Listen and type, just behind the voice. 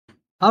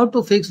How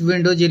to fix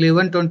Windows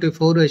 11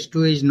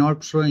 24H2 is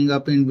not showing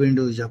up in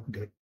Windows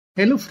Update.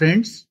 Hello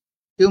friends,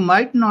 you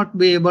might not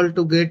be able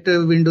to get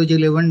Windows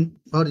 11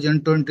 version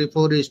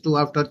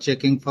 24H2 after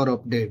checking for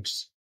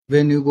updates.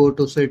 When you go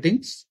to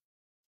Settings,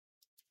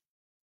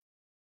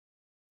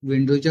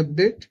 Windows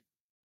Update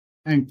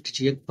and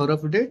check for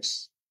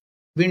updates,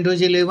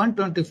 Windows 11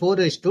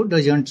 24H2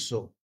 doesn't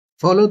show.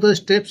 Follow the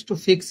steps to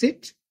fix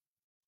it.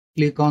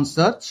 Click on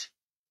Search,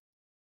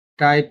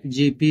 type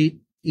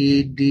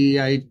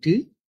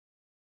gpedit.msc,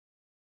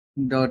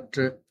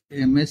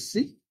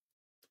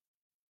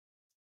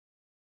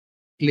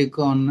 click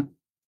on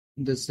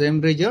the same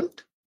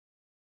result.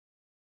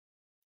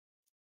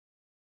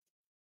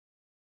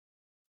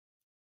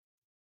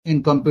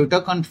 In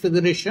computer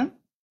configuration,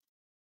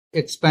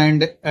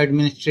 expand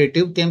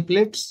administrative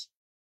templates,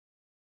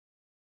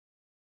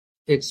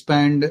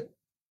 expand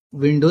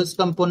Windows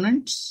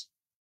components,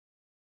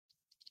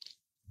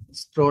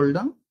 scroll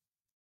down,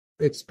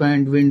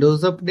 expand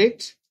Windows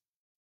Update,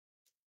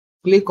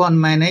 click on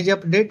Manage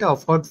Update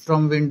offered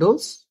from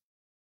Windows.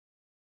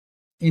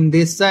 In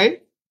this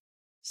side,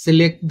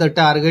 select the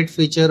target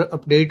feature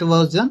update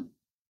version,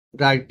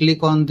 right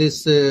click on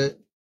this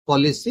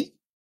policy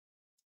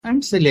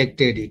and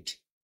select Edit.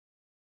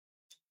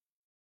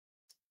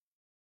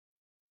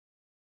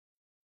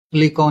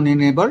 Click on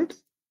Enabled.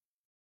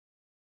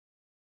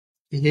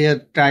 Here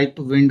type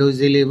Windows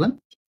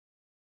 11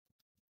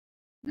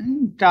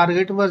 and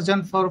target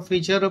version for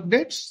feature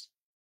updates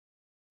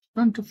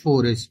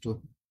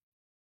 24H2.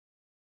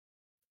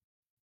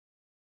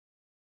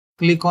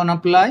 Click on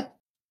Apply.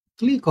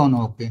 Click on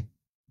OK.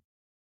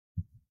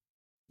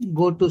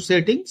 Go to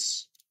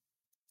Settings,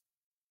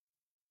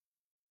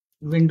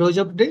 Windows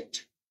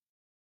Update.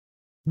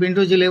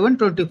 Windows 11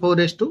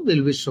 24H2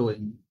 will be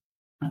showing.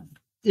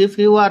 If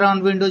you are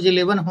on Windows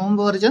 11 home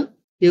version,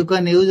 you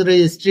can use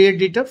Registry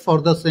Editor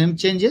for the same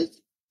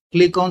changes.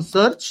 Click on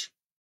Search,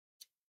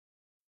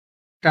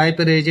 type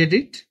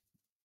Regedit,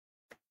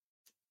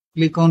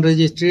 click on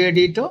Registry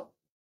Editor,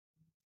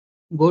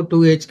 go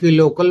to HQ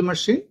local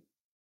machine,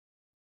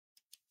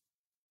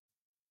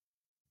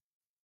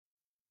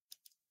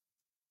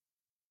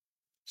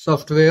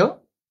 Software,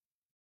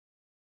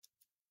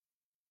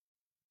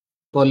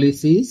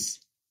 Policies,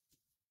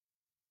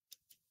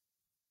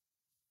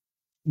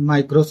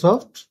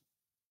 Microsoft,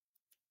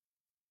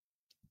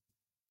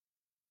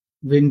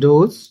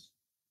 Windows,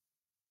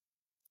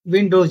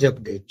 Windows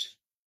Update.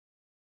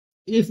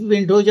 If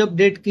Windows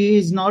Update key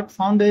is not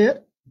found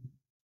here,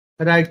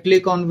 right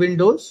click on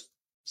Windows,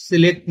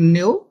 select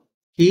New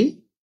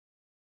key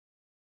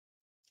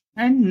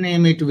and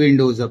name it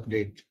Windows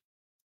Update.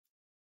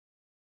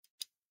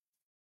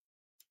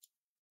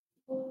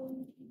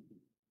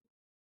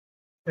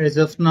 As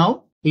of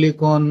now,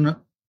 click on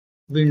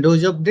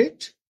Windows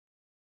Update,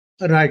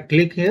 right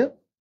click here,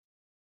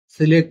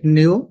 select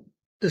New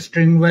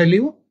string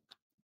value,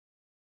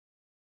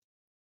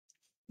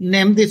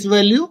 name this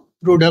value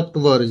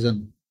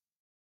ProductVersion.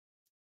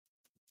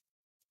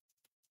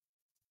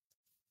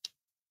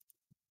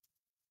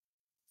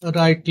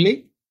 Right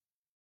click,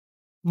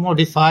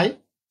 modify.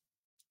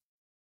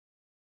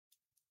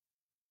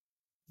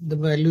 The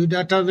value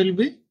data will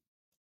be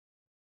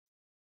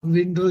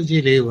Windows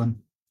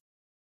 11.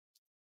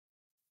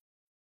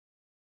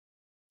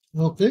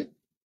 Okay.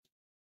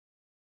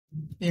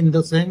 In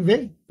the same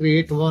way,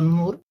 create one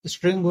more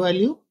string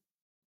value.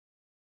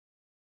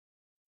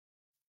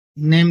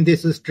 Name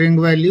this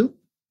string value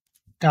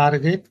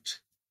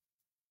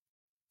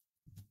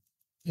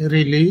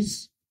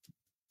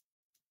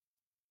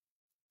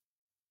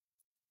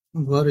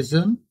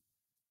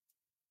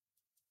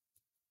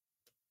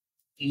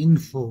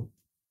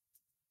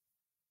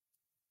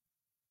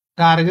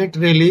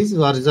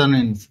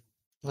TargetReleaseVersionInfo.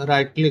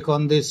 Right click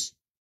on this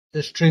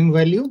string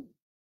value,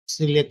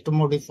 select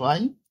modify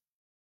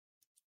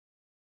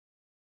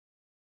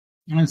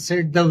and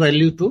set the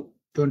value to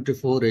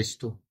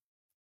 24H2.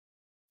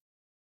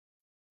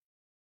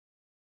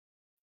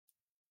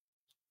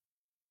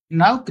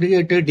 Now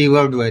create a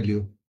DWORD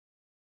value.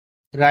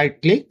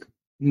 Right click,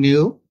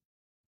 new,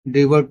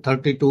 DWORD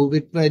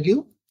 32-bit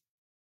value.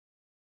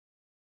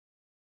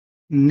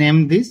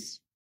 Name this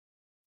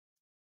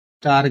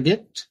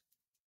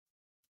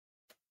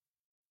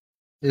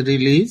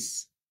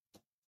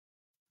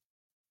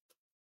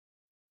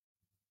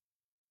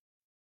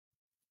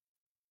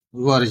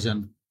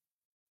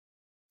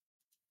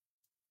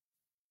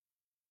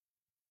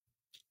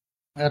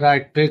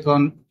Right click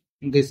on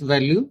this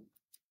value,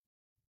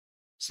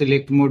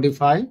 select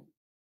modify,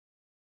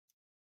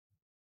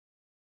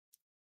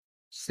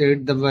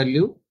 set the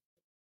value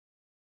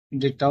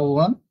data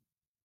 1,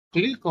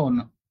 click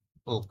on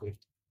OK.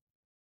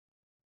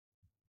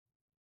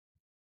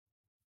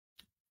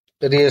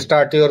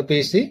 Restart your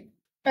PC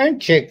and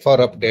check for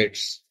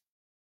updates.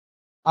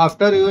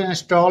 After you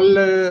install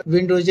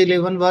Windows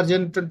 11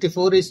 version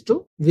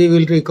 24H2, we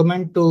will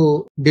recommend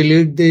to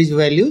delete these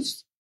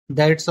values.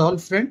 That's all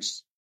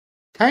friends.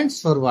 Thanks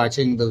for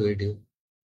watching the video.